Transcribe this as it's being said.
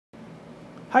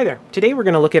Hi there. Today we're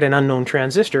going to look at an unknown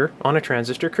transistor on a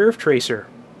transistor curve tracer.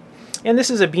 And this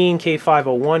is a B&K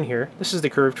 501 here. This is the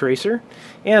curve tracer.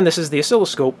 And this is the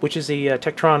oscilloscope, which is a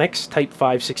Tektronix Type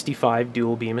 565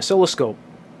 dual beam oscilloscope.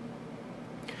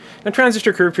 Now,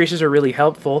 transistor curve tracers are really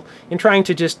helpful in trying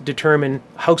to just determine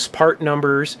house part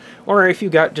numbers, or if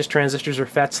you've got just transistors or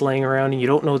FETs laying around and you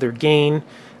don't know their gain,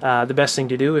 the best thing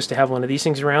to do is to have one of these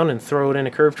things around and throw it in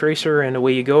a curve tracer, and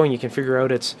away you go, and you can figure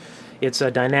out its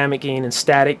a dynamic gain and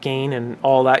static gain and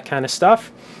all that kind of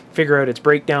stuff. Figure out its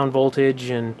breakdown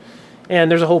voltage, and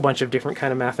there's a whole bunch of different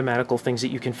kind of mathematical things that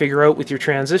you can figure out with your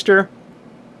transistor.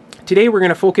 Today we're going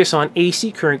to focus on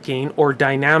AC current gain or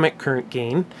dynamic current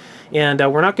gain, and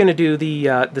we're not going to do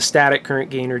the static current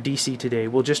gain or DC today.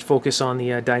 We'll just focus on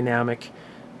the dynamic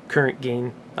current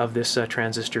gain of this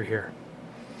transistor here.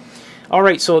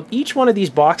 Alright, so each one of these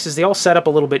boxes, they all set up a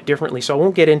little bit differently, so I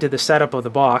won't get into the setup of the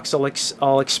box.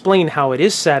 I'll explain how it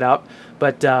is set up,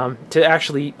 but to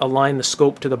actually align the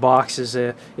scope to the box is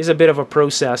a bit of a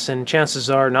process, and chances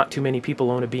are not too many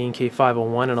people own a B&K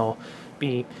 501, and I'll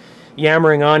be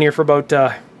yammering on here for about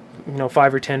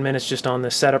 5 or 10 minutes just on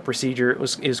the setup procedure.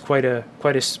 It is quite a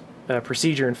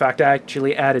procedure. In fact, I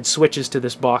actually added switches to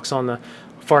this box on the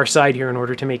far side here in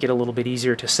order to make it a little bit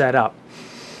easier to set up.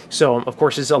 So, of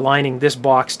course, it's aligning this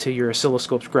box to your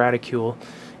oscilloscope's graticule,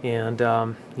 and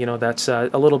that's a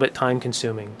little bit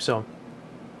time-consuming. So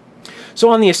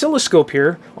on the oscilloscope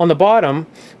here, on the bottom,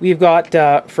 we've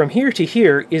got from here to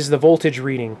here is the voltage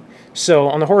reading. So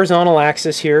on the horizontal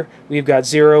axis here, we've got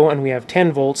 0 and we have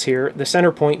 10 volts here, the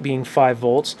center point being 5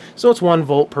 volts. So it's 1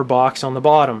 volt per box on the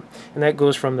bottom, and that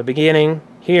goes from the beginning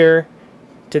here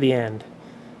to the end.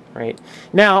 Right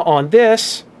now, on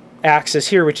this axis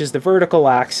here, which is the vertical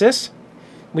axis,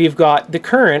 we've got the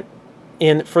current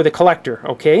for the collector.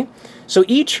 Okay, so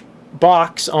each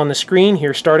box on the screen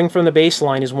here, starting from the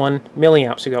baseline, is 1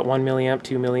 milliamp. So you got 1 milliamp,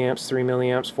 2 milliamps, 3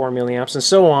 milliamps, 4 milliamps, and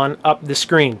so on up the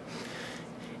screen.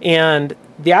 And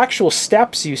the actual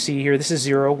steps you see here, this is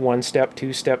 0, 1 step,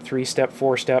 2 step, 3 step,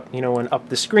 4 step, and up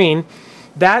the screen,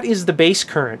 that is the base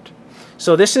current.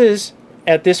 So this is,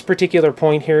 at this particular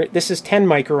point here, this is 10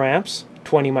 microamps,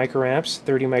 20 microamps,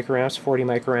 30 microamps, 40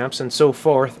 microamps, and so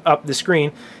forth up the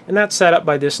screen, and that's set up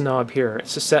by this knob here.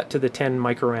 It's set to the 10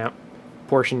 microamp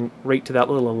portion, right to that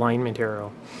little alignment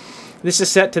arrow. This is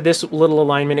set to this little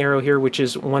alignment arrow here, which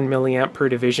is 1 milliamp per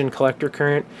division collector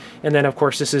current, and then of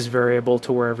course this is variable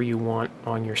to wherever you want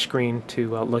on your screen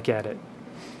to look at it.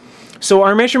 So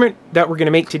our measurement that we're going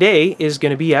to make today is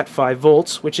going to be at 5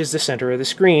 volts, which is the center of the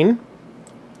screen.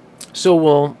 So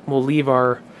we'll leave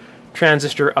our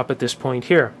transistor up at this point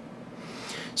here.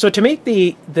 So to make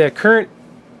the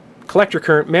collector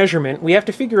current measurement, we have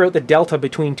to figure out the delta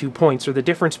between 2 points, or the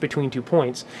difference between 2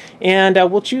 points. And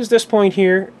we'll choose this point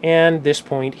here and this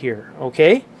point here.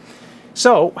 Okay?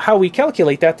 So how we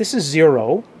calculate that, this is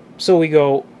 0. So we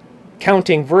go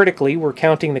counting vertically, we're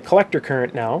counting the collector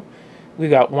current now. We've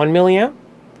got 1 milliamp,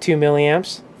 2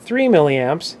 milliamps, 3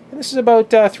 milliamps, and this is about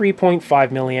 3.5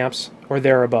 milliamps or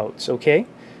thereabouts. Okay?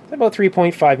 About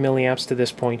 3.5 milliamps to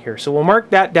this point here. So we'll mark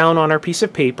that down on our piece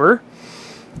of paper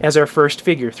as our first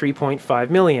figure, 3.5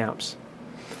 milliamps.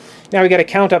 Now we got to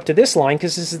count up to this line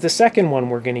because this is the second one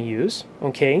we're going to use.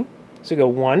 Okay, so go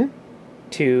 1,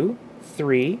 2,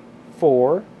 3,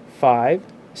 4, 5,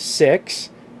 6,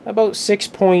 about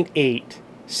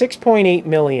 6.8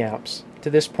 milliamps to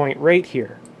this point right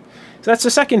here. So that's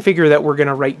the second figure that we're going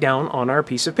to write down on our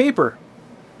piece of paper.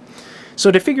 So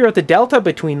to figure out the delta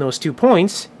between those 2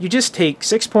 points, you just take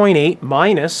 6.8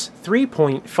 minus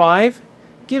 3.5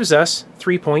 gives us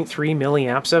 3.3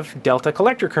 milliamps of delta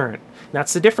collector current.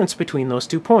 That's the difference between those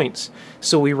 2 points.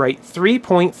 So we write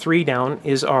 3.3 down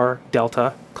is our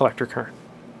delta collector current.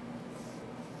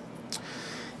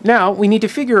 Now we need to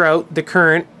figure out the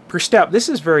current per step. This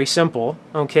is very simple,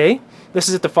 okay? This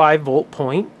is at the 5 volt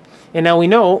point. And now we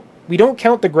know we don't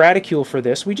count the graticule for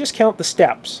this, we just count the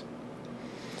steps.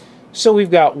 So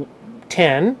we've got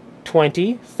 10,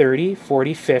 20, 30,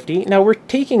 40, 50. Now we're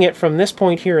taking it from this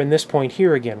point here and this point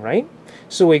here again, right?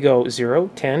 So we go 0,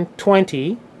 10,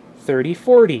 20, 30,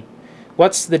 40.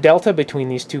 What's the delta between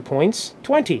these 2 points?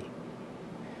 20.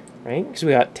 Right? Because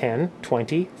we got 10,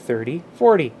 20, 30,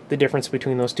 40. The difference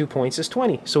between those 2 points is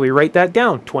 20. So we write that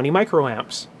down, 20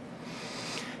 microamps.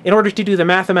 In order to do the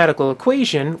mathematical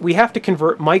equation, we have to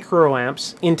convert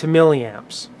microamps into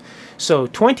milliamps. So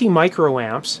 20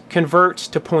 microamps converts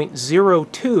to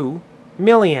 0.02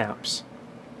 milliamps.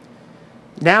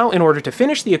 Now, in order to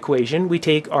finish the equation, we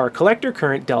take our collector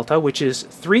current delta, which is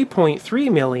 3.3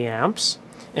 milliamps,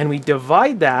 and we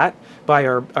divide that by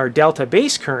our delta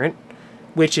base current,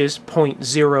 which is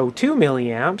 0.02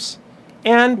 milliamps,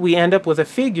 And we end up with a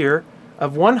figure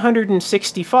of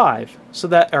 165. So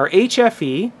that our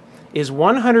HFE is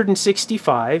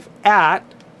 165 at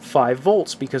 5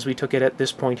 volts, because we took it at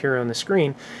this point here on the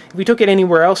screen. If we took it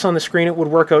anywhere else on the screen, it would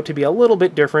work out to be a little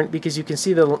bit different, because you can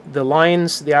see the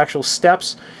lines, the actual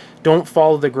steps, don't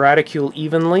follow the graticule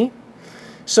evenly.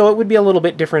 So it would be a little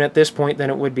bit different at this point than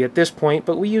it would be at this point,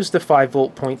 but we used the 5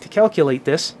 volt point to calculate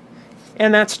this.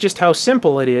 And that's just how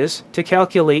simple it is to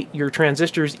calculate your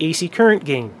transistor's AC current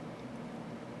gain.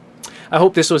 I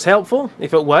hope this was helpful.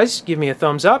 If it was, give me a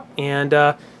thumbs up, and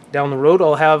down the road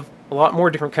I'll have a lot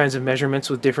more different kinds of measurements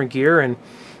with different gear, and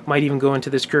might even go into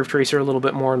this curve tracer a little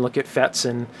bit more and look at FETs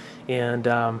and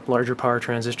larger power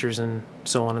transistors and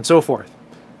so on and so forth.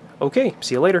 Okay,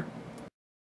 see you later.